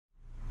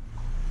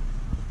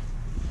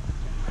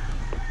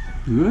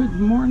Good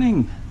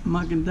morning,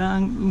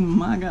 magandang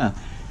umaga,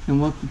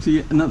 and welcome to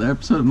yet another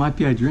episode of My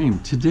PI Dream.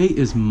 Today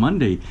is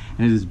Monday,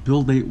 and it is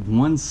build day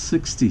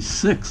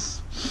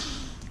 166.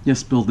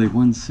 Yes, build day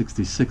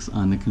 166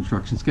 on the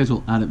construction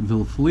schedule out at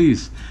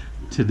FELIZ.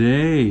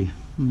 Today,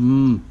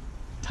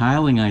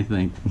 tiling, I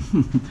think,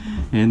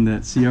 and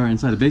that CR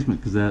inside the basement,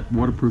 because that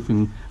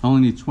waterproofing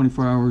only needs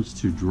 24 hours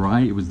to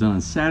dry. It was done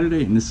on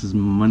Saturday, and this is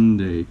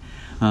Monday.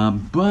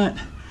 But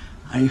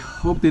I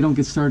hope they don't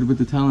get started with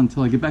the tile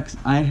until I get back, 'cause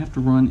I have to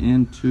run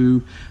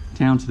into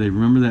town today.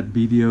 Remember that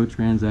BDO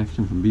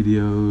transaction from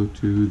BDO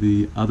to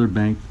the other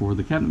bank for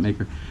the cabinet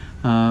maker?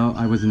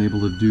 I wasn't able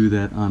to do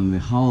that on the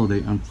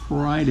holiday on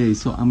Friday,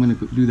 so I'm going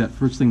to do that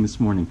first thing this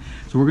morning.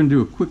 So we're going to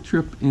do a quick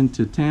trip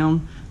into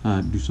town,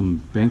 do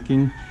some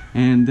banking,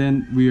 and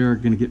then we are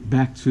going to get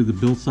back to the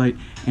build site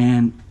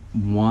and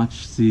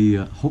watch the,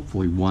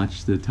 hopefully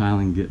watch the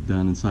tiling get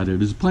done inside there.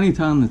 There's plenty of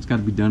tiling that's got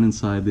to be done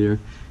inside there.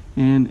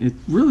 And it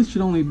really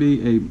should only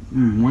be a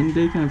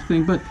one-day kind of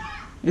thing, but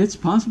it's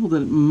possible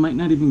that it might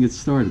not even get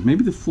started.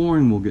 Maybe the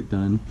flooring will get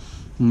done,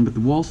 but the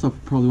wall stuff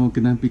probably won't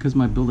get done because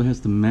my builder has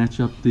to match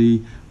up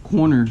the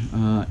corner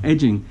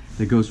edging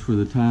that goes for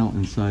the tile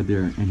inside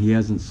there, and he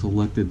hasn't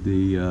selected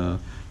the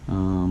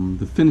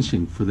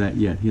finishing for that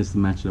yet. He has to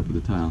match it up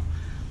with the tile.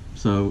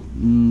 So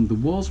the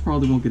walls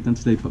probably won't get done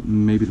today, but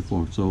maybe the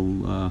floor.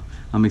 So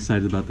I'm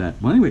excited about that.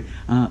 Well, anyway,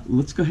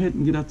 let's go ahead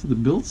and get out to the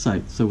build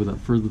site. So without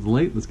further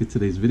delay, let's get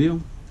today's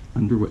video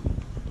underway.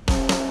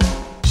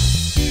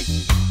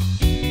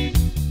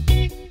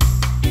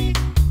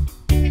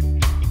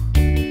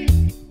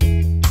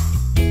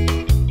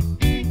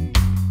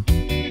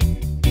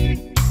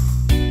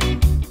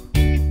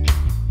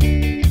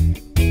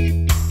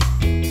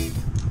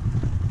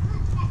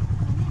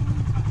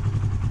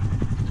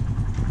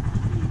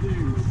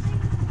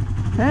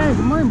 Hey,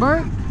 good morning,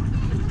 Bart.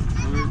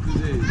 How are you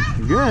today?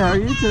 Good, how are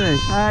you today?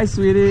 Hi,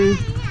 sweetie.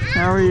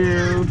 How are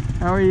you?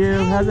 How are you?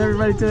 How's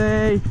everybody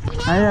today?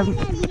 I have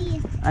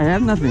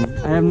nothing.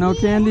 I have no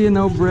candy and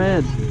no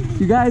bread.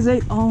 You guys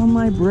ate all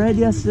my bread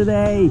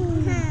yesterday.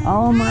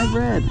 All my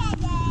bread.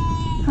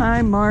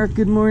 Hi, Mark.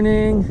 Good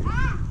morning.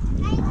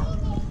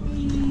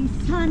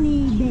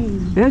 Sunny day.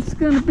 It's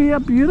going to be a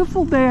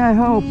beautiful day, I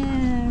hope.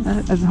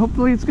 Yes.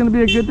 Hopefully it's going to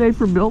be a good day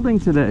for building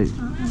today.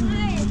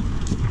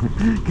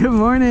 Good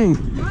morning.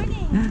 Morning.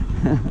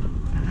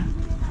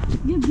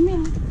 Give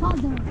me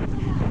father.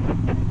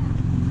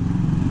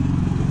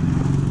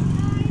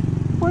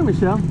 Morning,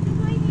 Michelle.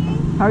 Morning.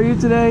 How are you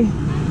today?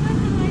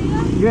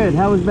 I'm Good.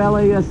 How was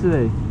ballet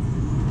yesterday?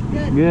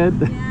 good.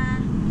 Good.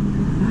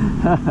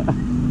 Yeah.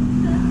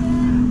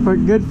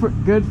 Good for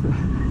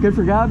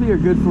Gabi or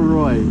good for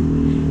Roy?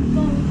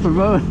 Both. For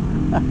both.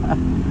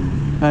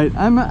 Right.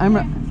 I'm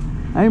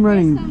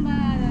running.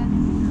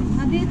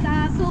 A bit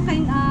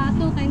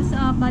two kinds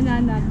of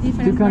banana,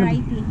 different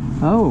variety.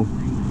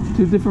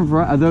 Two different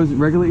varieties. Are those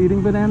regular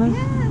eating bananas?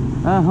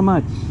 Yeah. How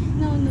much?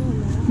 No.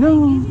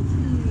 No. I give it to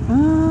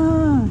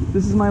you.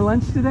 This is my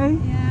lunch today.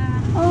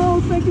 Yeah.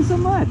 Oh, thank you so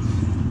much.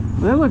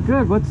 They look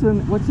good. What's the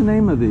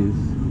name of these?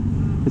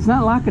 It's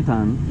not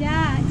Lakatan.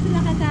 Yeah, it's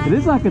Lakatan. It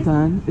is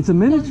Lakatan. It's a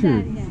miniature.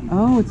 Yeah.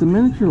 Oh, it's a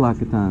miniature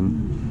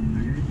Lakatan.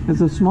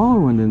 It's a smaller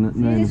one than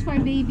This is for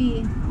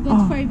baby.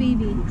 Good for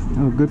baby.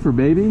 Oh, good for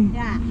baby?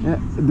 Yeah.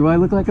 Do I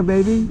look like a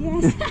baby?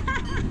 Yes.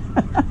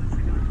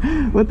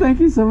 Well, thank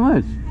you so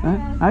much.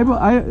 I'm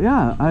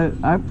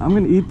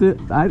gonna eat the.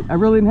 I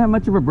really didn't have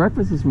much of a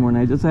breakfast this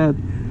morning. I just had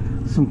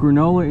some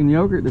granola and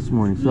yogurt this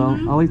morning, so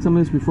I'll eat some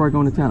of this before I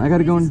go into town. I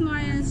gotta go in. This is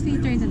more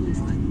sweeter than this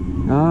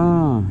one.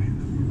 Oh,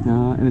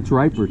 and it's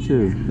riper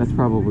too. That's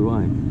probably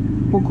why.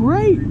 Well,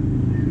 great.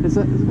 It's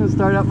gonna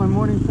start out my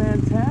morning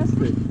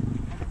fantastic.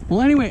 Well,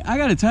 anyway, I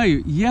got to tell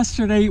you,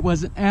 yesterday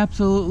was an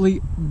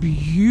absolutely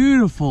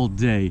beautiful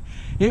day.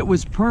 It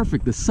was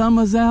perfect. The sun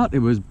was out. It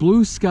was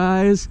blue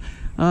skies.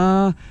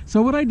 So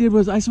what I did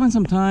was I spent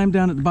some time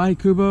down at the Bahay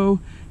Kubo,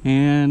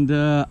 and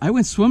I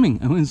went swimming.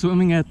 I went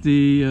swimming at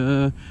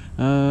the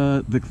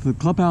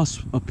clubhouse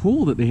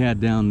pool that they had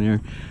down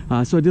there.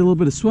 So I did a little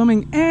bit of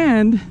swimming,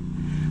 and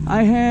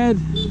I had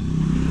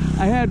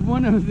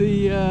one of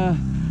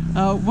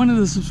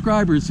the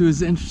subscribers who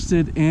is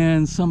interested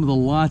in some of the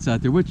lots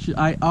out there, which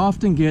I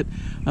often get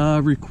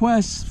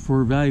requests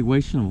for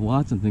evaluation of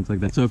lots and things like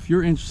that. So if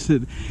you're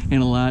interested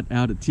in a lot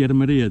out at Tierra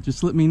Maria,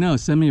 just let me know.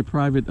 Send me a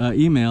private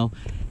email,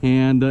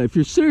 and if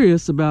you're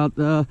serious about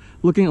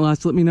looking at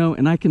lots, let me know,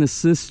 and I can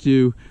assist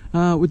you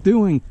with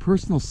doing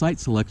personal site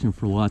selection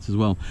for lots as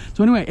well.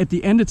 So anyway, at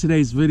the end of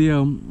today's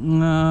video,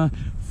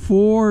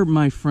 for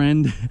my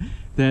friend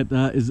that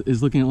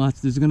is looking at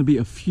lots, there's going to be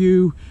a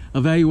few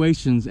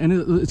evaluations, and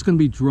it's going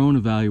to be drone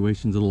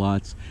evaluations of the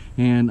lots,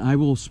 and I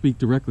will speak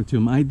directly to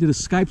him. I did a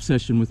Skype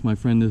session with my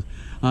friend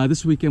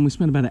this weekend. We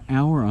spent about an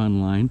hour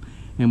online,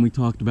 and we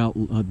talked about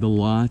the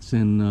lots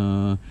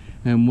and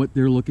what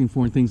they're looking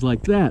for and things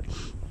like that.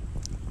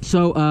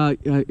 So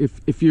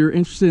if you're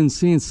interested in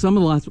seeing some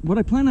of the lots, what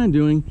I plan on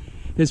doing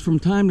is from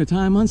time to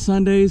time on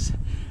Sundays,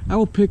 I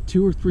will pick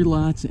 2 or 3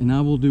 lots and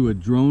I will do a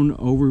drone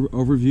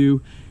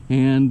overview,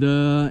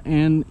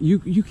 and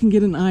you can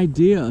get an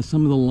idea of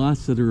some of the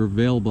lots that are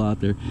available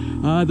out there.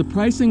 The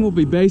pricing will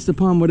be based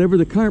upon whatever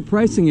the current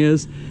pricing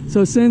is.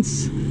 So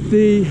since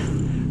the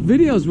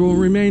videos will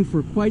remain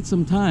for quite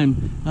some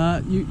time,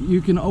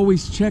 you can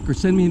always check or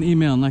send me an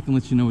email and I can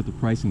let you know what the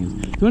pricing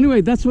is. So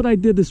anyway, that's what I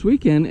did this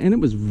weekend, and it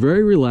was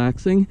very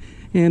relaxing.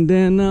 And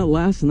then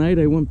last night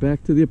I went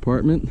back to the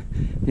apartment,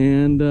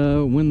 and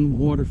when the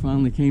water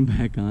finally came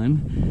back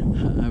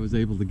on, I was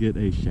able to get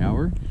a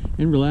shower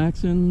and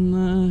relax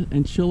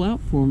and chill out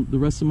for the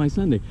rest of my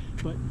Sunday.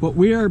 But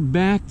we are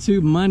back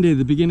to Monday,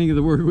 the beginning of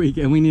the work week,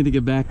 and we need to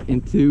get back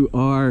into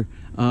our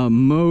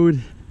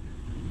mode.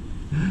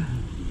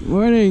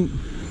 Morning.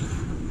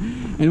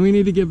 And we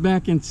need to get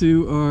back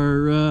into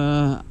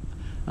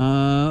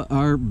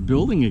our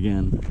building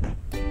again.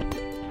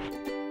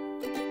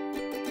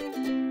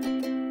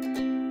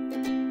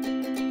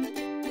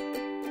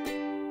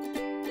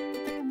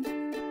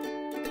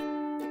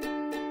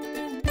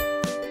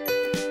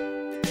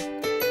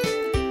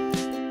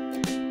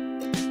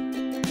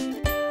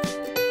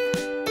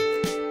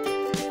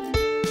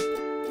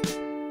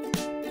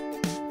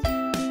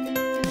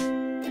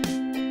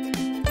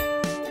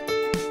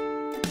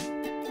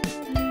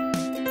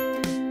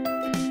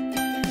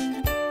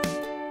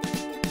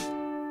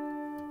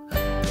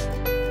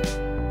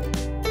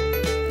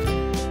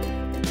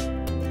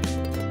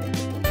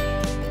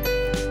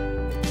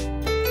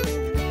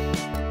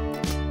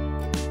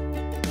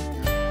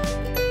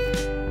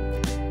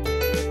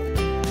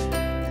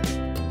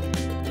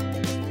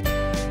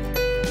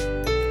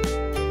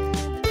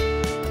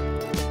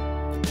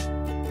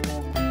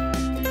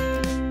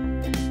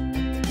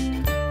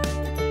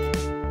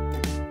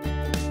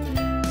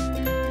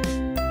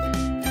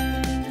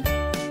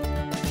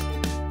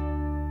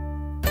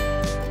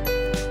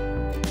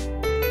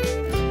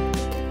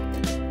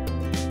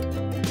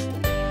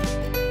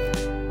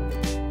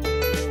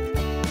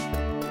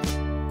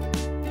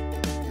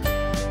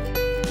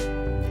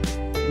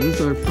 This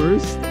is our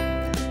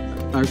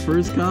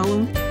first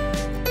column.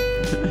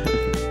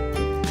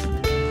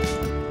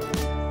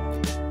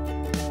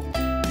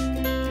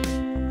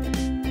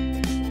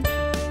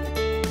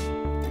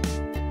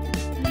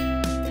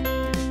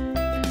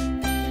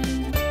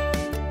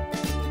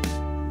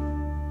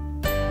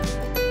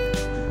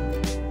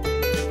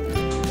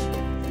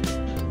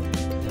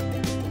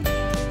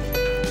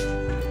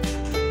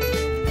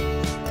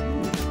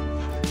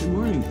 Good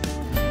morning.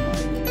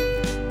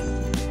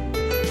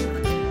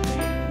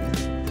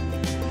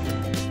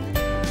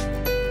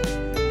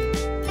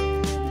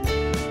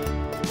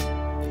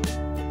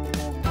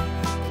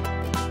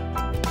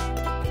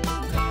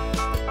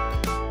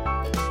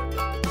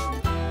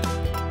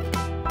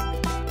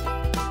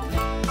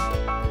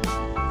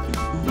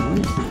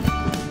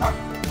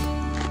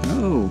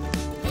 Oh.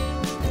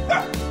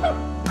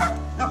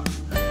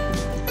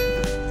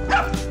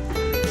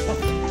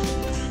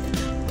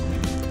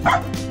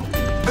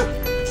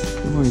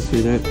 Good morning,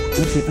 sweetheart.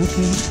 Okay.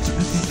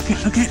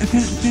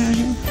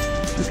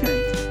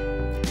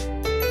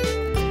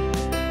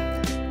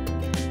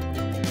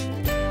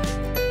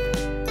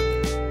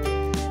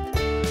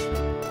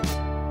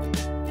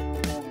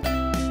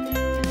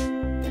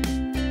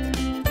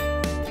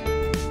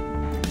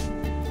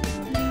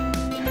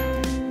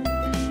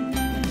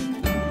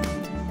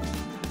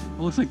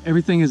 Well, looks like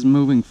everything is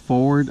moving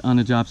forward on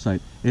the job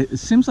site. It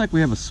seems like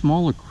we have a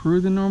smaller crew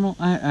than normal.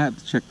 I have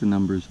to check the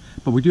numbers,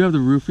 but we do have the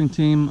roofing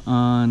team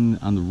on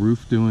the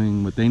roof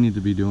doing what they need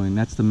to be doing.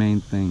 That's the main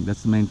thing.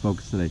 That's the main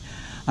focus today.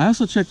 I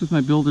also checked with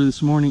my builder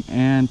this morning,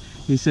 and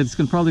he said it's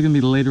probably going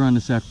to be later on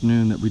this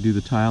afternoon that we do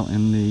the tile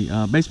in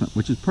the basement,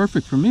 which is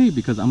perfect for me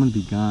because I'm going to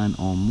be gone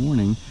all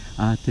morning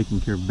taking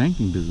care of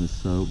banking business.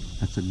 So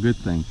that's a good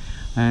thing,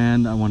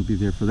 and I want to be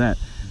there for that.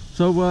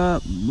 So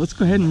let's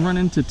go ahead and run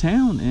into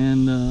town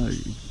and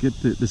get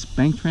this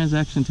bank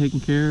transaction taken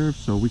care of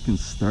so we can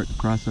start the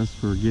process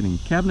for getting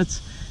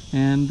cabinets,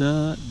 and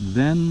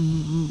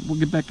then we'll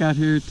get back out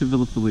here to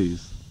Villa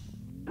FELIZ.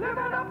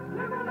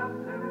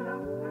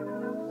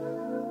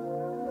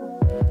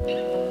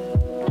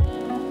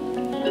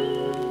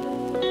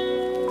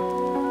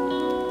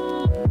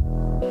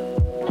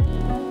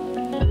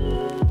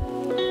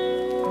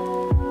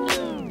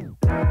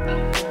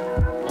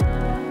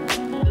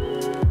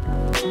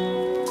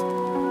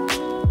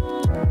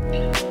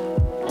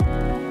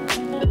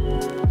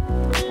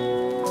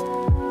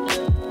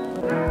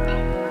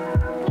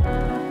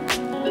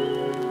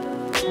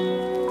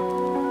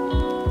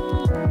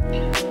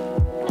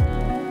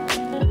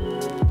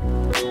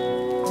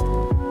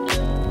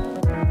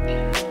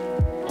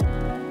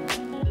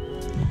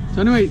 So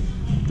anyway,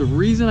 the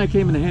reason I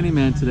came into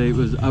Handyman today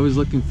was I was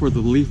looking for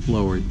the leaf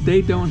blower.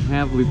 They don't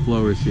have leaf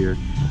blowers here.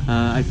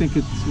 I think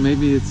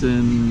maybe it's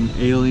an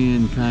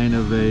alien kind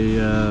of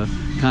a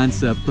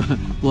concept,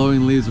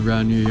 blowing leaves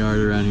around your yard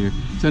around here.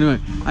 So anyway,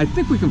 I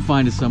think we can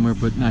find it somewhere,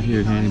 but not here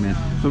at Handyman.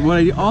 But what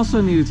I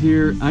also needed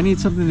here, I need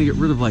something to get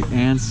rid of like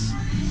ants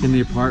in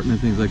the apartment,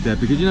 things like that,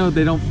 because you know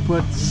they don't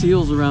put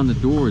seals around the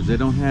doors. They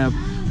don't have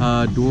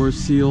door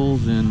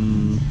seals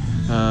and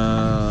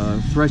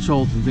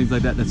thresholds and things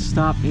like that that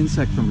stop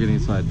insects from getting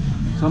inside.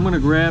 So I'm gonna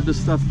grab this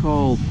stuff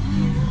called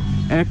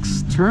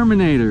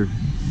Exterminator.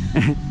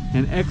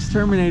 And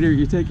Exterminator,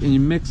 you take and you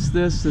mix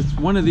this. It's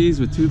one of these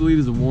with 2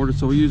 liters of water,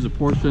 so we use a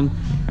portion.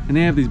 And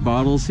they have these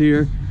bottles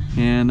here,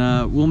 and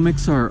we'll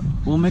mix our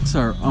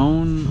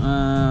own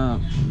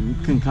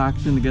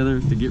concoction together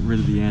to get rid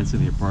of the ants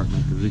in the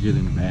apartment because they're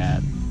getting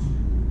bad.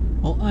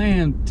 Well, I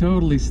am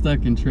totally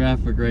stuck in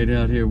traffic right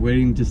out here,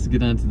 waiting just to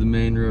get onto the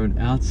main road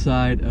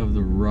outside of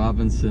the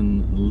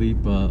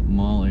Robinson-Lipa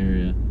Mall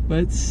area.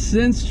 But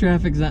since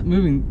traffic's not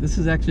moving, this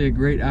is actually a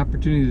great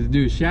opportunity to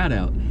do a shout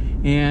out.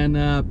 And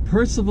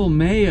Percival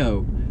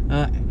Mayo,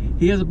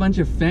 he has a bunch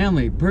of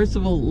family.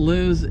 Percival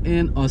lives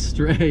in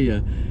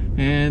Australia,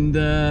 and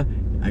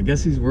I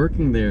guess he's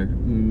working there,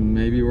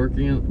 maybe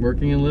working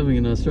and living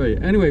in Australia.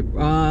 Anyway,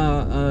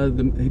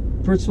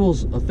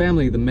 Percival's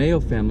family, the Mayo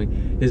family,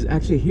 is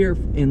actually here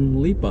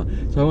in Lipa.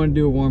 So I want to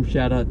do a warm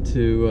shout out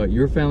to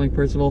your family,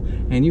 Percival.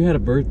 And you had a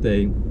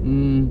birthday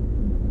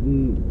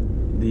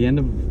the end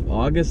of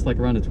August, like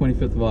around the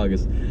 25th of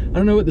August. I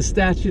don't know what the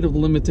statute of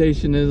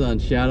limitation is on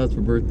shout outs for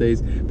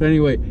birthdays, but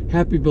anyway,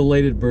 happy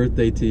belated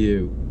birthday to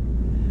you.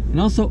 And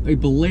also a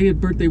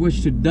belated birthday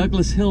wish to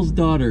Douglas Hill's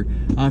daughter,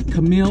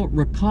 Camille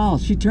Racal.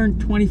 She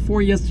turned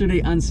 24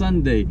 yesterday on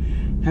Sunday.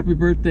 Happy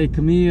birthday,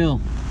 Camille.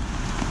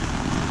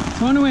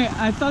 So anyway,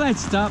 I thought I'd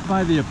stop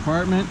by the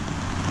apartment,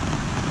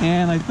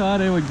 and I thought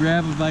I would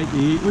grab a bite to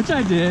eat, which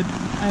I did.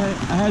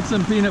 I had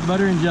some peanut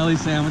butter and jelly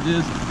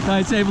sandwiches, so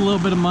I'd save a little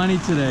bit of money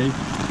today.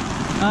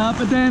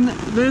 But then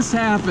this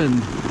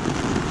happened.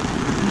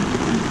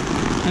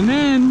 And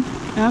then,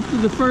 after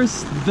the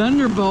first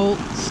thunderbolt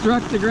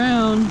struck the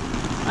ground,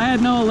 I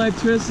had no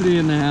electricity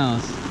in the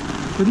house.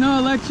 With no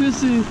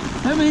electricity,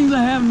 that means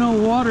I have no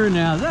water in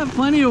the house. I have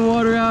plenty of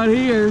water out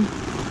here,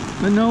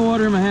 but no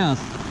water in my house.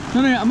 So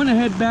anyway, I'm gonna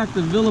head back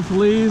to Villa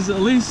Feliz.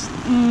 At least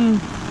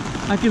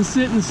I can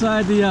sit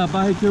inside the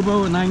Baja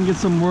Turbo and I can get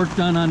some work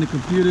done on the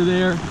computer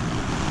there,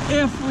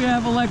 if we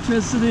have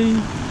electricity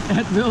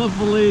at Villa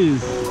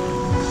Feliz.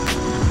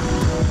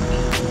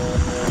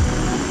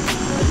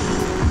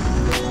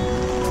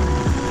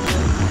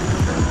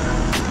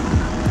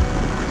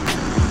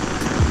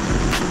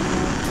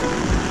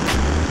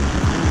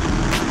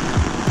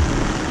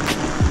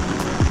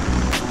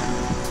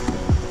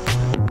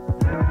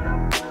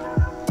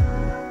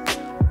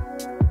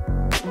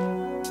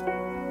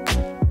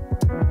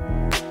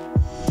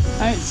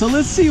 Alright, so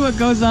let's see what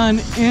goes on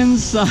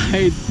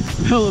inside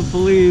Villa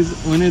Feliz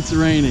when it's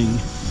raining.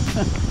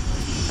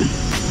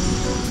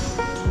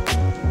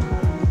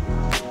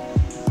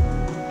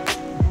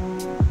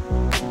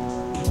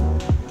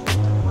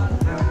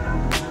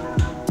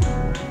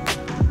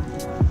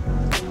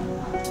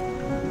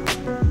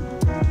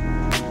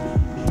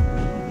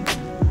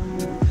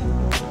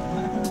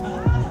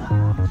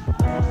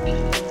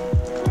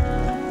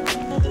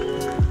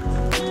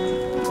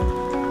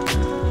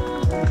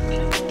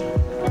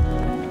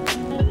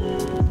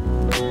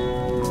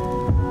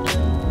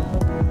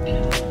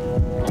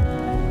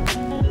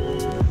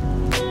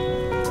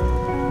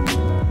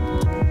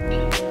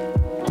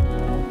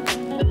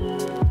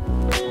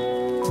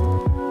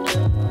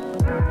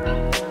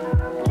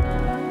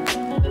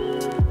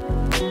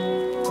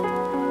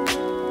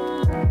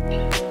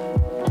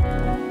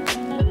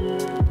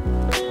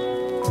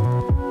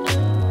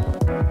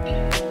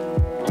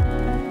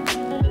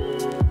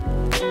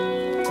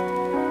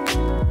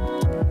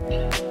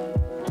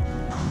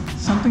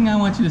 Something I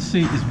want you to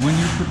see is when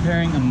you're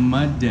preparing a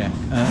mud deck,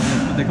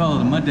 that's what they call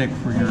it, a mud deck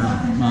for your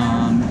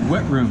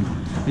wet room.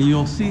 And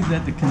you'll see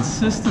that the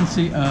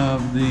consistency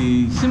of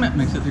the cement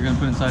mix that they're going to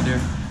put inside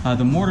there,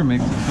 the mortar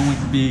mix, is going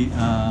to be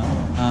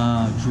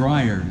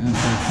drier. And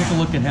so take a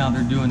look at how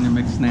they're doing their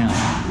mix now.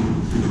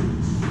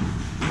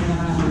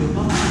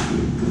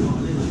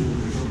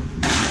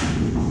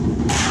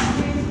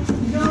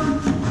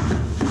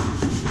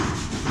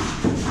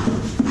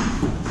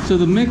 So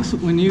the mix,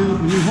 when you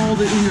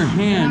hold it in your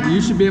hand, you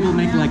should be able to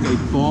make like a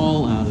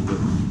ball out of it.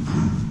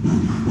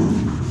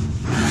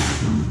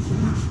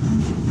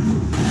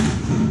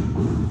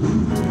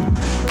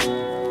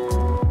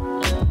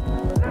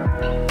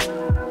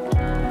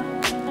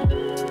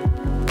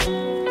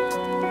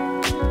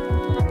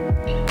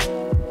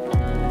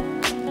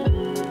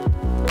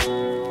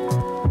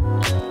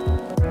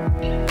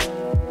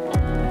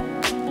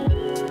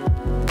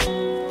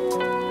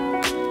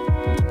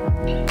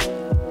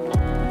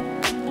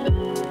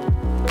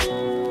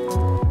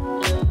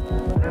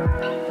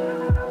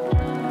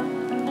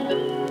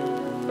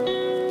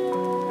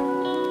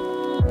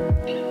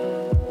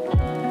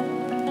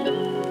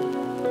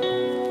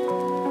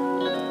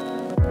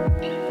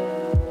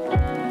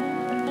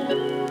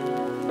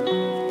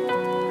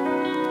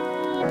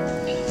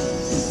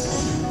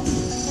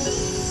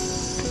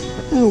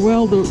 Oh,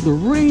 well, the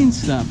rain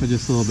stopped for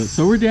just a little bit.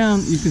 So we're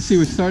down, you can see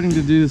we're starting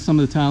to do some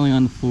of the tiling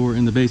on the floor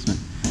in the basement,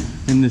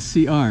 in the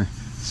CR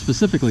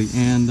specifically.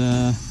 And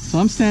So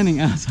I'm standing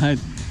outside,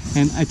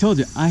 and I told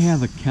you, I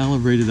have a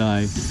calibrated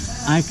eye.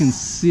 I can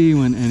see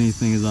when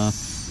anything is off.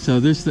 So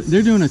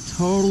they're doing a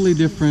totally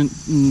different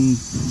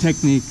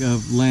technique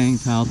of laying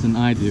tiles than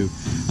I do.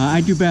 I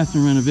do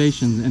bathroom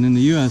renovations, and in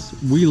the US,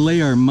 we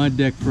lay our mud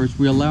deck first.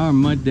 We allow our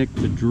mud deck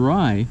to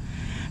dry.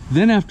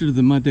 Then after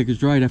the mud deck is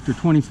dried, after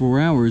 24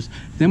 hours,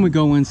 then we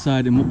go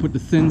inside and we'll put the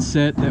thin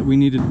set that we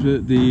needed,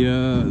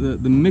 the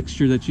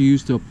mixture that you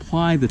use to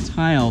apply the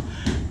tile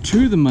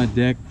to the mud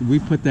deck. We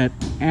put that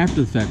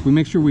after the fact. We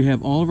make sure we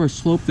have all of our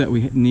slope that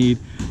we need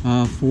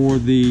for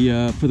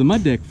the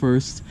mud deck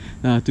first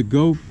to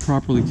go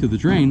properly to the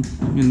drain,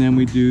 and then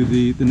we do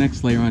the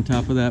next layer on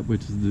top of that,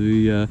 which is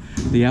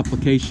the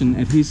application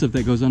adhesive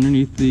that goes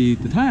underneath the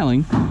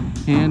tiling,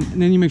 and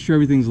then you make sure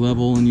everything's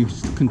level, and you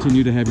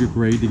continue to have your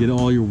grade to get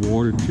all your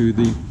water to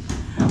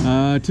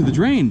the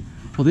drain.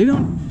 Well,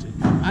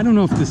 I don't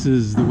know if this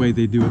is the way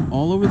they do it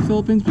all over the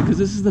Philippines, because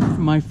this is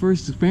my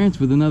first experience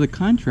with another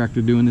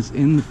contractor doing this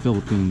in the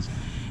Philippines.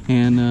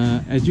 And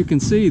as you can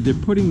see, they're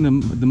putting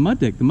the mud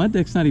deck. The mud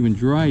deck's not even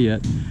dry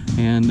yet,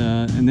 and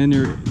then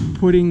they're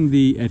putting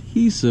the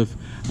adhesive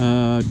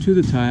to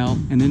the tile,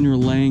 and then they're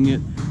laying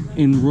it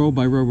in row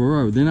by row by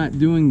row. They're not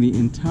doing the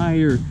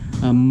entire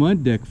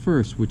mud deck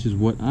first, which is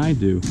what I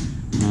do.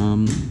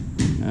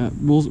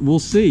 We'll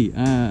see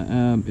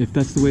if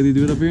that's the way they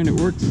do it up here, and it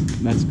works.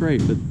 That's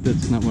great, but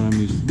that's not what I'm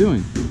used to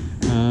doing.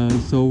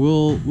 So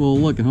we'll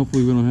look, and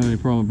hopefully we don't have any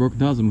problem with broken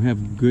tiles, and we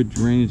have good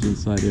drainage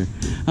inside here.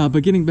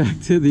 But getting back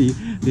to the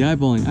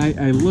eyeballing,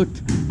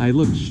 I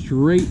looked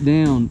straight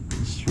down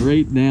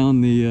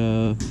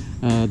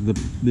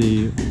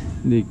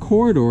the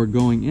corridor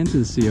going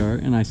into the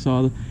CR, and I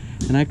saw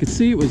and I could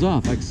see it was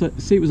off. I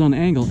could see it was on an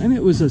angle, and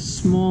it was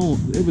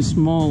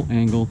small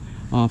angle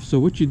off. So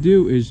what you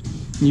do is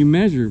you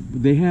measure.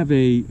 They have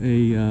a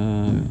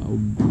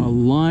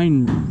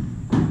line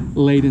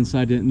laid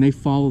inside it, and they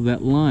follow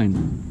that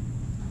line,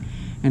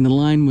 and the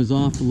line was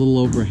off a little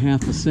over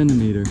 1/2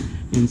 centimeter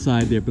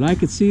inside there, but I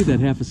could see that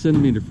 1/2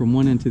 centimeter from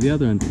one end to the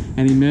other end,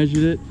 and he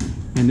measured it,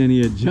 and then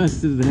he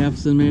adjusted it 1/2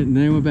 centimeter, and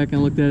then I went back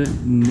and looked at it,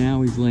 and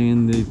now he's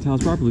laying the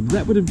tiles properly. But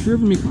that would have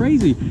driven me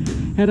crazy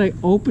had I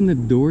opened the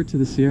door to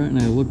the Sierra and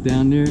I looked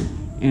down there,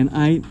 and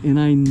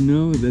I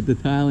know that the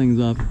tiling's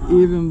off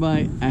even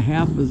by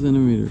 1/2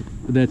 centimeter.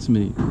 But that's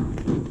me.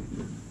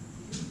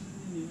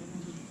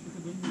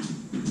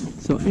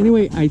 So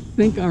anyway, I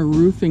think our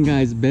roofing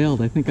guys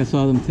bailed. I think I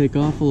saw them take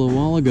off a little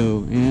while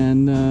ago,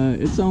 and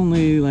it's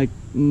only like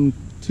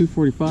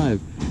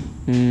 2:45,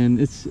 and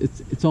it's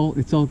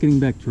all getting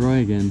back dry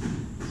again.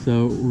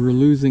 So we're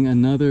losing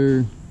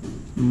another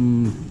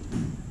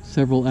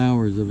several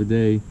hours of a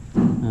day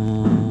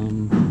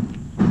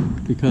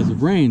because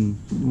of rain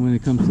when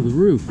it comes to the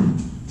roof.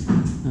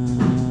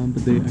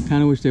 But I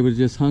kind of wish they would have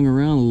just hung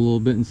around a little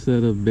bit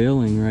instead of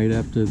bailing right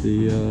after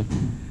the.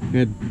 We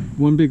had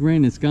one big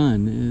rain, it's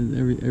gone.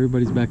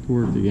 Everybody's back to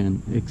work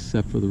again,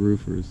 except for the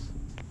roofers.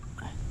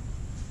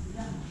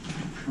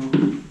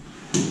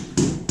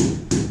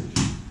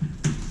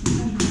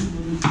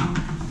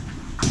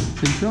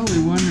 You're probably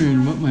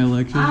wondering what my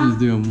electrician is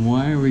doing.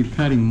 Why are we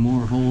cutting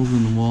more holes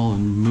in the wall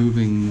and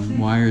moving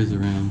wires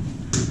around?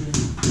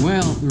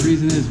 Well, the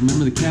reason is,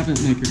 remember the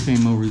cabinet maker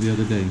came over the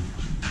other day,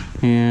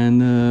 and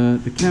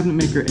the cabinet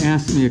maker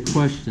asked me a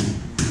question.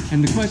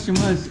 And the question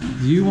was,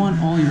 do you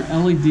want all your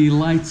LED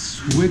light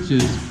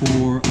switches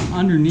for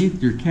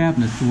underneath your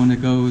cabinets, the one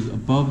that goes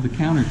above the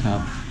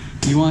countertop?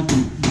 Do you want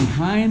them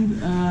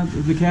behind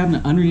the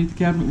cabinet, underneath the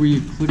cabinet where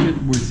you click it,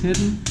 where it's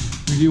hidden?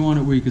 Or do you want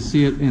it where you can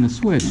see it in a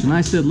switch? And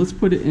I said, let's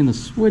put it in a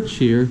switch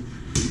here,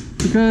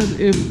 because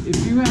if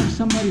you have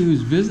somebody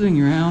who's visiting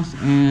your house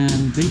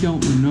and they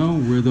don't know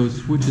where those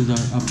switches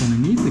are up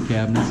underneath the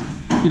cabinets,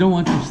 you don't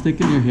want them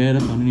sticking their head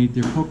up underneath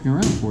there poking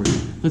around for it.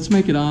 Let's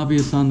make it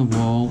obvious on the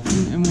wall,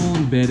 and we'll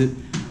embed it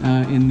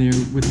in there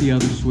with the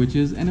other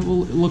switches, and it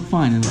will look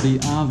fine. It'll be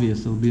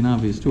obvious. It'll be an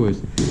obvious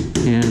choice.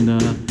 And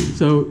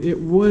so it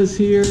was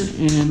here,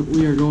 and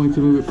we are going to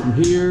move it from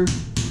here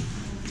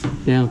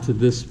down to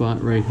this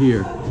spot right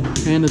here.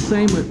 And the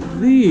same with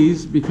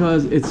these,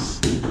 because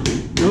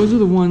those are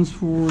the ones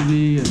for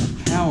the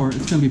power.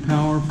 It's going to be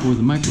power for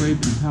the microwave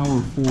and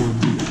power for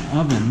the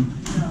oven.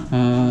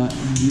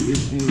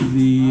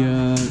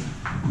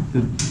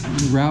 The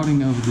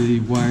routing of the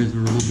wires are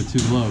a little bit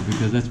too low,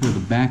 because that's where the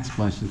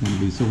backsplash is going to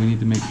be. So we need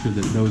to make sure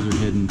that those are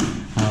hidden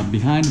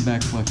behind the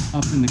backsplash,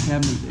 up in the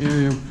cabinet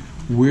area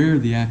where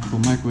the actual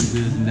microwave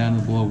is, and down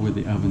below where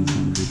the oven's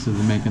going to be. So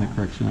they're making a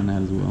correction on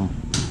that as well.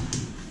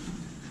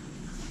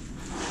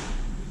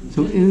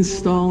 So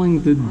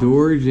installing the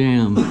door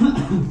jamb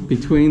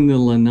between the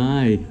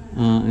lanai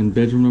in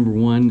bedroom number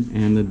 1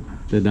 and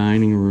the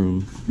dining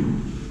room.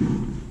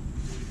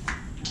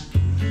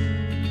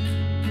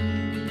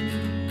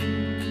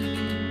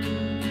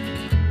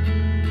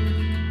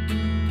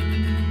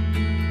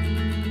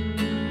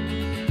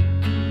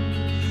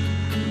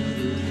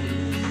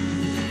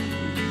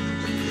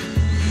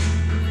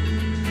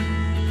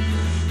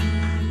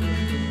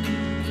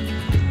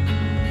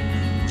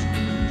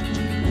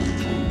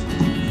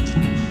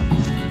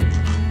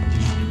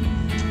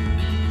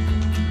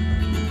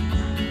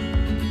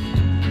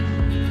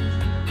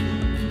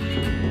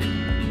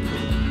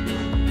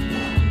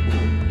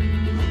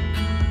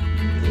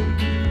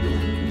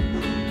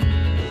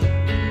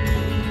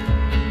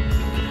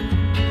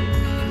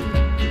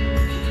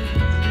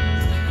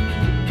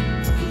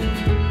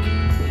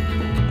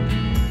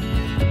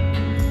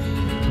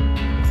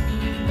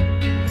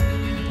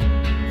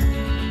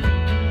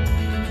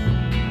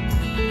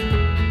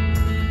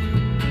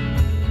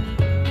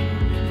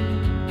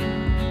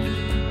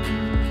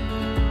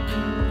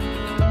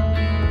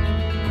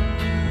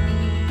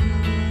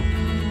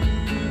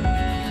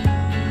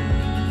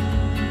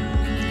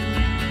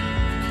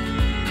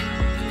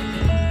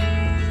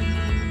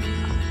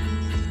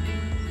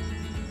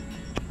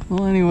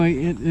 Well, anyway,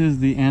 it is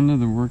the end of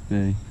the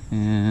workday,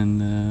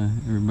 and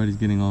everybody's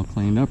getting all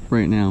cleaned up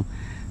right now.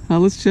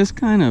 Let's just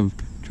kind of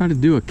try to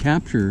do a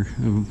capture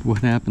of what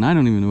happened. I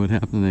don't even know what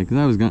happened today because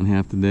I was gone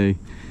half the day.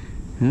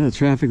 The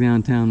traffic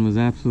downtown was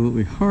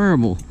absolutely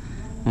horrible.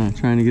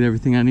 Trying to get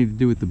everything I need to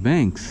do with the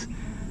banks.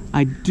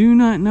 I do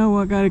not know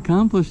what got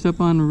accomplished up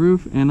on the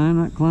roof, and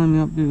I'm not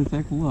climbing up there to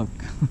take a look.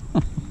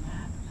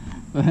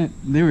 But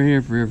they were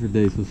here for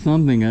days, so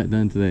something got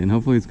done today, and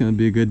hopefully it's going to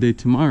be a good day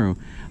tomorrow.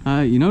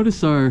 You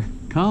notice our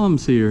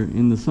columns here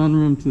in the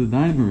sunroom to the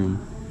dining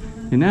room.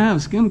 They now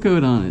have skim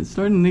coat on it. It's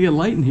starting to get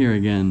light in here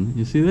again.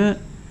 You see that?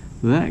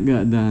 That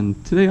got done.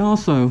 Today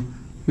also,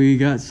 we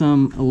got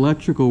some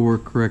electrical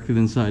work corrected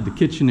inside the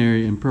kitchen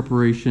area in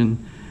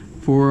preparation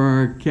for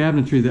our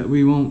cabinetry that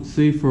we won't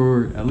see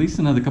for at least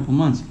another couple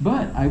months.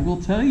 But I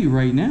will tell you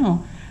right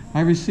now,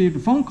 I received a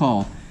phone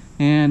call,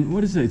 and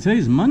what is it?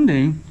 Today's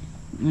Monday,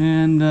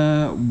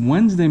 and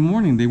Wednesday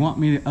morning they want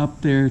me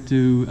up there up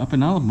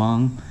in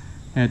Alabang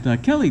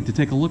at Kelly to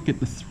take a look at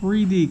the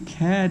 3D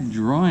CAD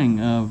drawing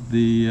of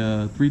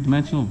the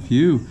three-dimensional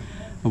view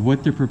of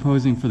what they're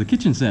proposing for the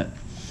kitchen set.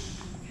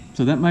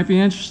 So that might be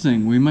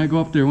interesting. We might go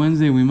up there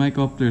Wednesday, we might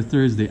go up there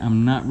Thursday.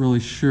 I'm not really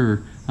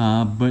sure.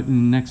 But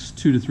in the next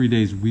 2 to 3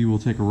 days, we will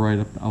take a ride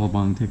up to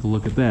Alabang and take a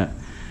look at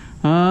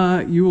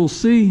that. You will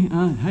see,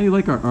 how you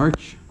like our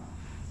arch?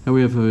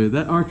 We have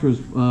that arch was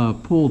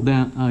pulled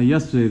down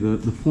yesterday,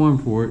 the form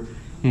for it,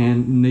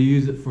 and they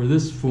use it for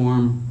this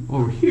form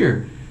over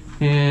here.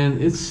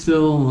 And it's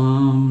still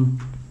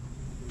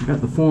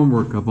got the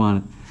formwork up on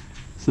it.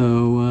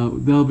 So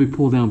they'll be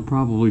pulled down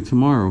probably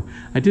tomorrow.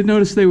 I did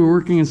notice they were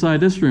working inside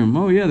this room.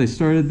 Oh yeah, they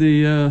started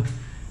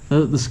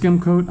the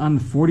skim coat on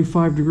the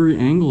 45-degree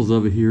angles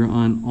over here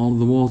on all of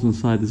the walls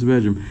inside this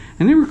bedroom.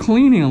 And they were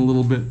cleaning a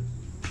little bit.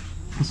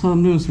 I saw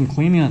them doing some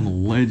cleaning on the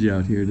ledge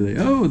out here today.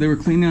 Oh, they were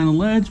cleaning on the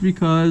ledge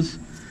because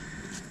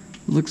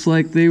it looks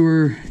like they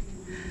were,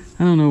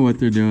 I don't know what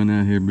they're doing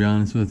out here, to be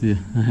honest with you.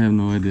 I have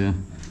no idea.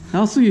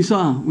 Also, you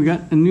saw we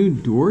got a new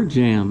door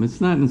jamb. It's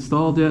not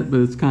installed yet, but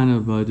it's kind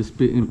of just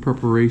in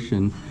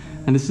preparation.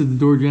 And this is the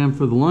door jamb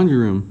for the laundry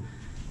room.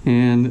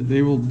 And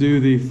they will do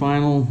the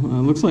final,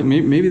 looks like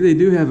maybe they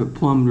do have it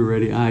plumbed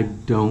already, I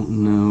don't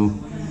know.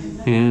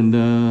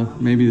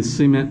 And maybe the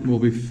cement will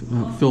be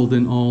filled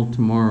in all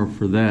tomorrow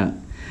for that.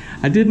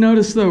 I did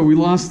notice though, we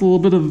lost a little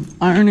bit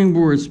of ironing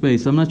board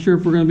space. I'm not sure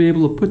if we're going to be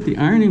able to put the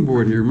ironing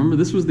board here. Remember,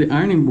 this was the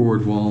ironing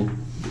board wall.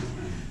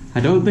 I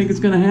don't think it's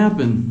going to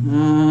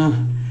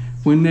happen.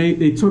 When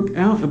they took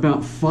out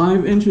about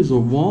 5 inches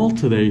of wall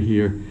today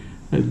here,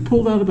 they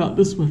pulled out about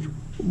this much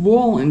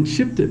wall and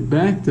chipped it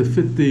back to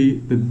fit the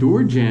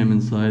door jamb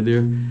inside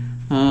there.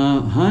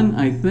 Hun,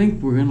 I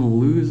think we're gonna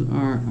lose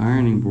our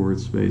ironing board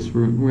space.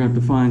 We're gonna have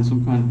to find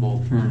some kind of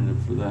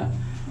alternative for that.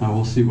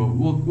 We'll see what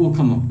we'll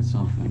come up with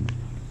something.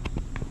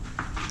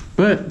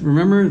 But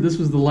remember, this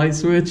was the light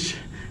switch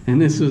and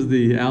this was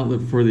the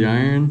outlet for the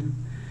iron.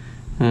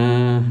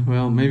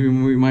 Well, maybe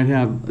we might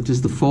have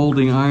just a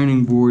folding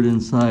ironing board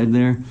inside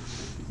there.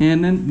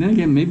 And then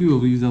again, maybe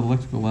we'll use that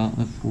electrical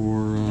outlet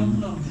for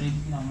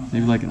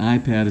maybe like an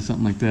iPad or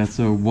something like that.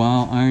 So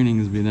while ironing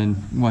is being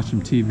done, watch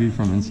some TV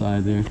from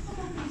inside there.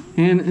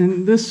 And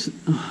in this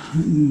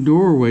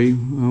doorway,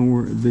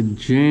 where the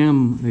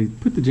jamb, they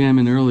put the jamb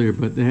in earlier,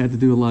 but they had to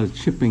do a lot of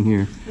chipping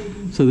here.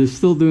 So they're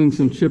still doing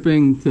some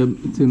chipping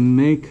to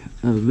make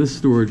this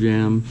door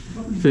jamb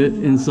fit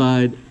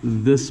inside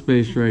this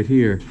space right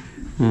here.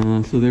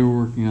 So they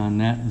were working on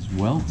that as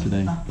well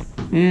today.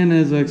 And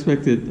as I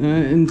expected,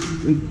 in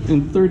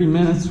 30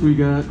 minutes we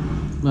got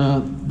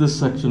this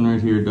section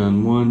right here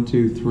done. 1,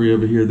 2, 3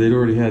 over here. They'd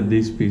already had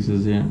these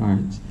pieces. Yeah, all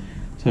right.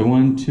 So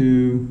 1,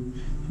 2,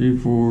 3,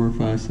 4,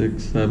 5,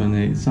 6, 7,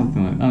 8,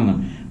 something like that. I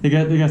don't know.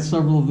 They got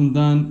several of them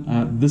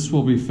done. This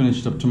will be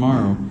finished up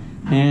tomorrow.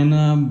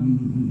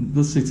 And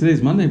let's see,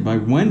 today's Monday. By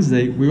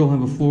Wednesday we will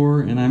have a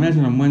floor, and I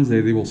imagine on Wednesday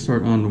they will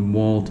start on the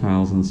wall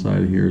tiles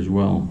inside of here as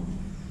well.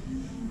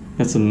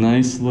 That's a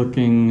nice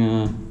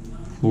looking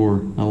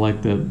floor. I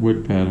like that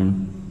wood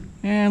pattern.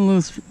 And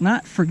let's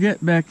not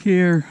forget back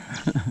here,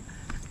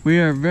 we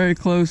are very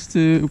close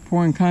to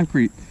pouring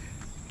concrete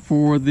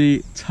for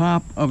the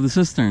top of the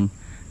cistern.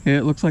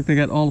 It looks like they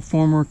got all the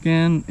formwork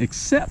in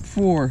except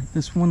for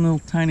this one little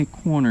tiny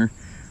corner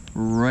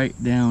right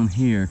down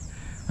here.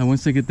 And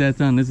once they get that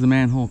done, this is the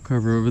manhole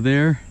cover over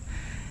there.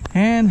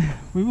 And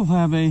we will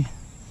have a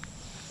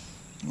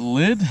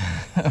lid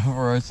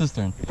over our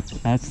cistern.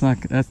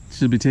 That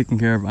should be taken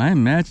care of. I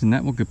imagine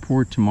that will get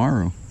poured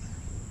tomorrow.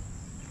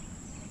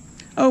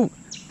 Oh,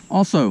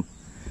 also,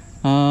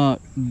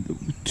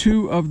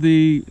 2 of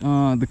the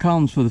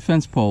columns for the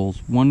fence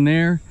poles. One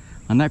there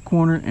on that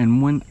corner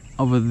and one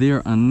over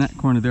there on that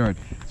corner there.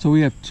 So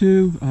we have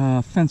 2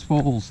 fence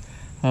poles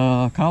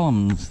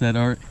columns that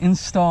are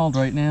installed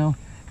right now.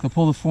 They'll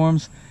pull the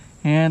forms,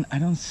 and I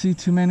don't see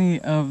too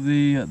many of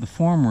the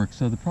formwork,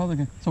 so they're probably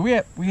gonna, so we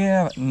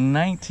have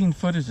 19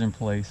 footers in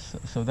place,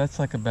 so that's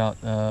like about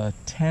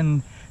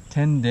 10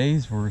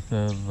 days worth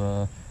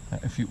of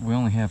we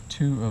only have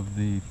 2 of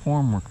the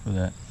formwork for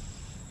that.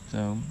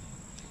 So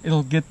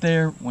it'll get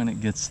there when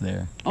it gets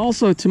there.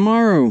 Also,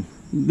 tomorrow,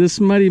 this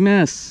muddy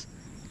mess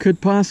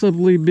could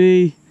possibly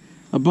be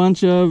a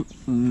bunch of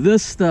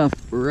this stuff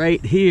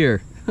right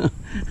here.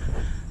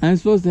 I'm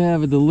supposed to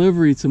have a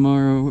delivery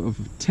tomorrow of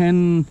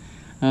 10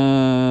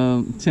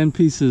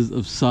 pieces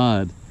of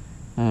sod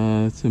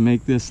to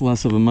make this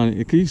less of a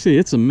money. Can you see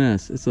it's a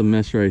mess? It's a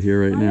mess right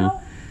here right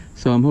now.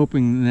 So I'm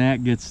hoping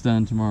that gets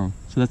done tomorrow.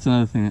 So that's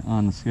another thing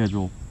on the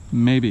schedule,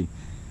 maybe.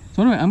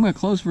 So anyway, I'm going to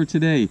close for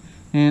today.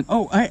 And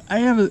oh, I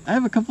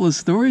have a couple of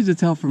stories to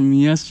tell from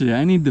yesterday.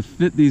 I need to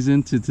fit these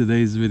into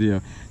today's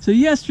video. So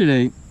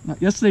yesterday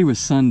was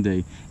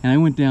Sunday, and I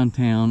went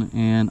downtown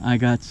and I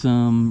got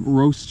some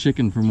roast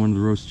chicken from one of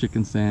the roast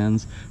chicken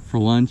stands for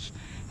lunch.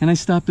 And I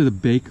stopped at a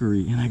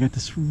bakery and I got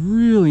this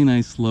really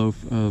nice loaf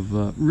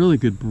of really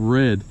good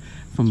bread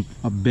from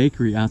a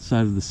bakery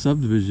outside of the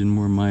subdivision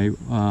where my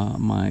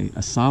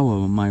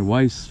Asawa, my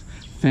wife's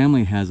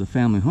family, has a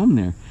family home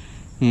there.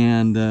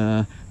 And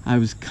I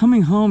was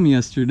coming home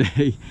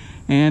yesterday,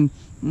 and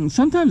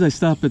sometimes I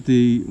stop at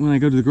when I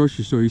go to the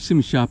grocery store, you see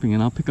me shopping,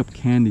 and I'll pick up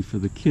candy for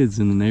the kids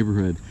in the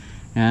neighborhood.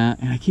 And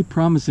I keep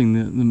promising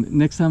the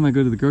next time I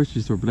go to the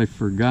grocery store, but I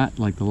forgot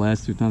like the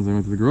last 2 times I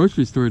went to the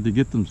grocery store to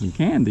get them some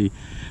candy.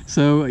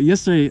 So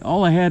yesterday,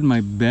 all I had in my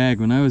bag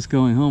when I was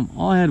going home,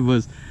 all I had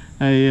was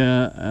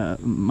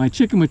my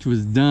chicken, which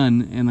was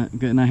done,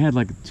 and I had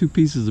like 2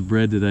 pieces of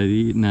bread that I'd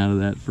eaten out of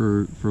that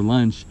for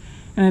lunch.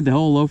 And I had the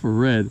whole loaf of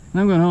bread. And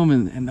I'm going home,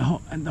 and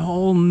the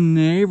whole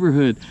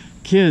neighborhood,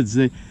 kids,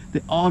 they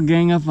all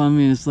gang up on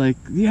me. And it's like,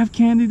 do you have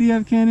candy? Do you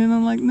have candy? And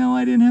I'm like, no,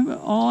 I didn't have it.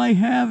 All I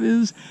have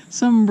is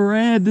some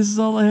bread. This is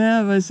all I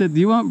have. I said, do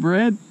you want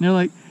bread? And they're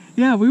like,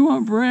 yeah, we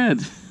want bread.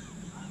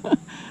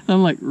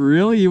 I'm like,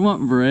 really? You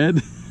want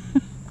bread?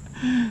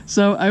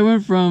 So I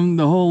went from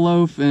the whole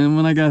loaf, and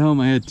when I got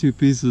home, I had 2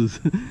 pieces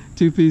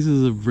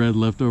of bread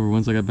left over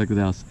once I got back to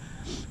the house.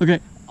 Okay,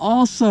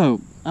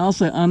 also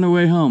on the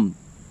way home,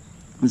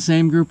 the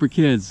same group of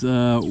kids,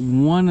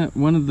 one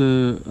of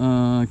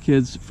the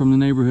kids from the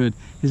neighborhood,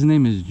 his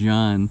name is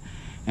John,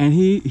 and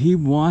he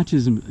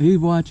watches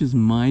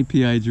My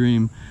PI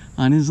Dream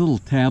on his little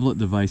tablet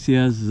device. He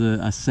has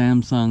a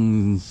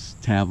Samsung's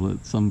tablet,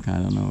 I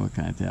don't know what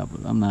kind of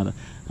tablet. I'm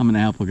an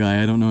Apple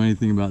guy. I don't know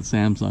anything about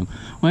Samsung.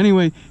 Well,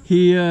 anyway,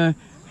 he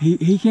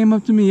came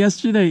up to me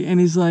yesterday, and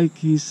he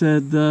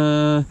said,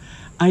 what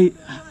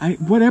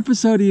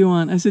episode are you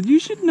on? I said, you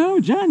should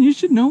know, John, you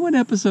should know what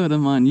episode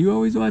I'm on. You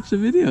always watch the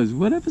videos.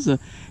 What episode?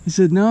 He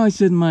said, no. I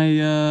said,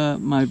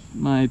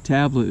 my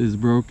tablet is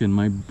broken.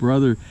 My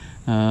brother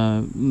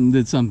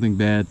did something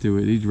bad to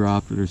it. He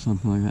dropped it or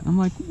something like that. I'm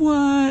like,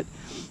 what?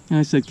 And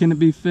I said, can it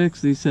be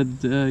fixed? He said,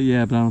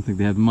 yeah, but I don't think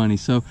they have the money.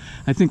 So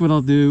I think what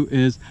I'll do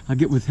is I'll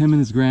get with him and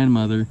his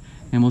grandmother,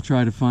 and we'll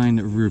try to find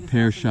a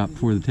repair shop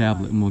for the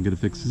tablet, and we'll get it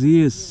fixed. He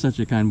is such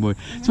a kind boy.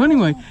 So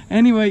anyway,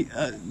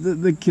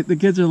 the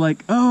kids are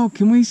like, oh,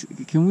 can we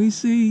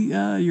see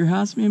your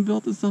house being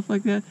built and stuff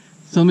like that?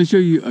 So let me show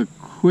you a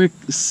quick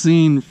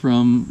scene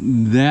from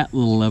that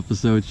little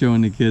episode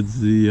showing the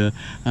kids the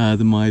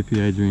My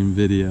PI Dream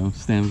video.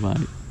 Stand by.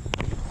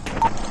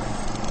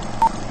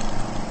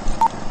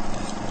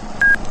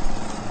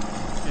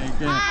 Okay,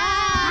 good.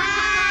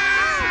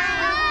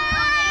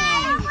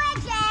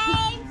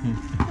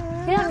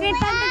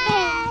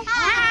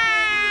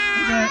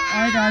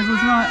 Alright guys,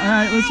 let's watch.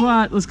 Alright, let's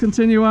watch. Let's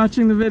continue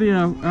watching the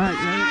video. Alright,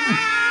 ready?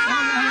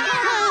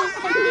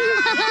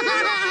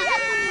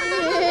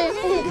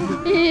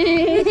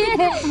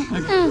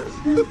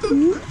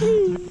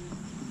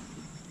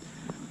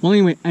 Well,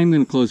 anyway, I'm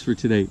going to close for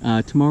today.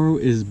 Tomorrow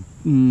is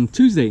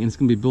Tuesday, and it's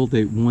going to be build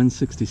day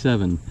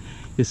 167.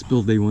 It's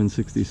build day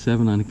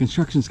 167 on a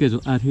construction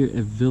schedule out here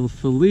at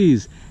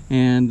FELIZ.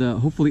 And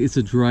hopefully it's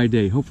a dry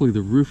day. Hopefully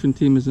the roofing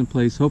team is in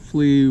place.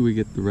 Hopefully we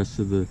get the rest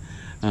of the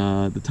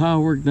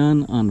tile work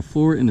done on the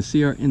floor in the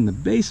CR in the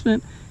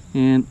basement,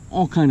 and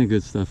all kind of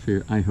good stuff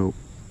here. I hope.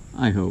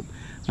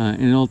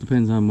 And it all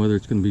depends on whether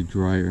it's going to be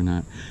dry or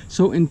not.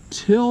 So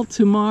until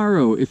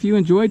tomorrow, if you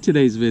enjoyed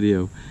today's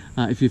video,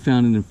 if you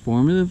found it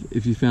informative,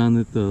 if you found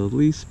it the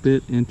least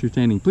bit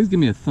entertaining, please give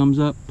me a thumbs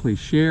up, please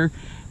share.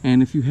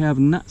 And if you have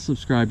not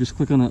subscribed, just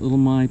click on that little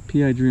My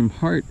PI Dream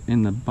heart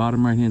in the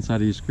bottom right hand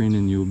side of your screen,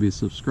 and you will be a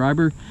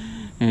subscriber,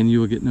 and you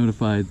will get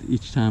notified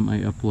each time I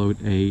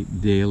upload a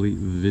daily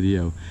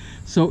video.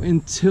 So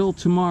until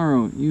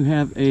tomorrow, you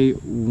have a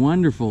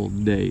wonderful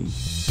day.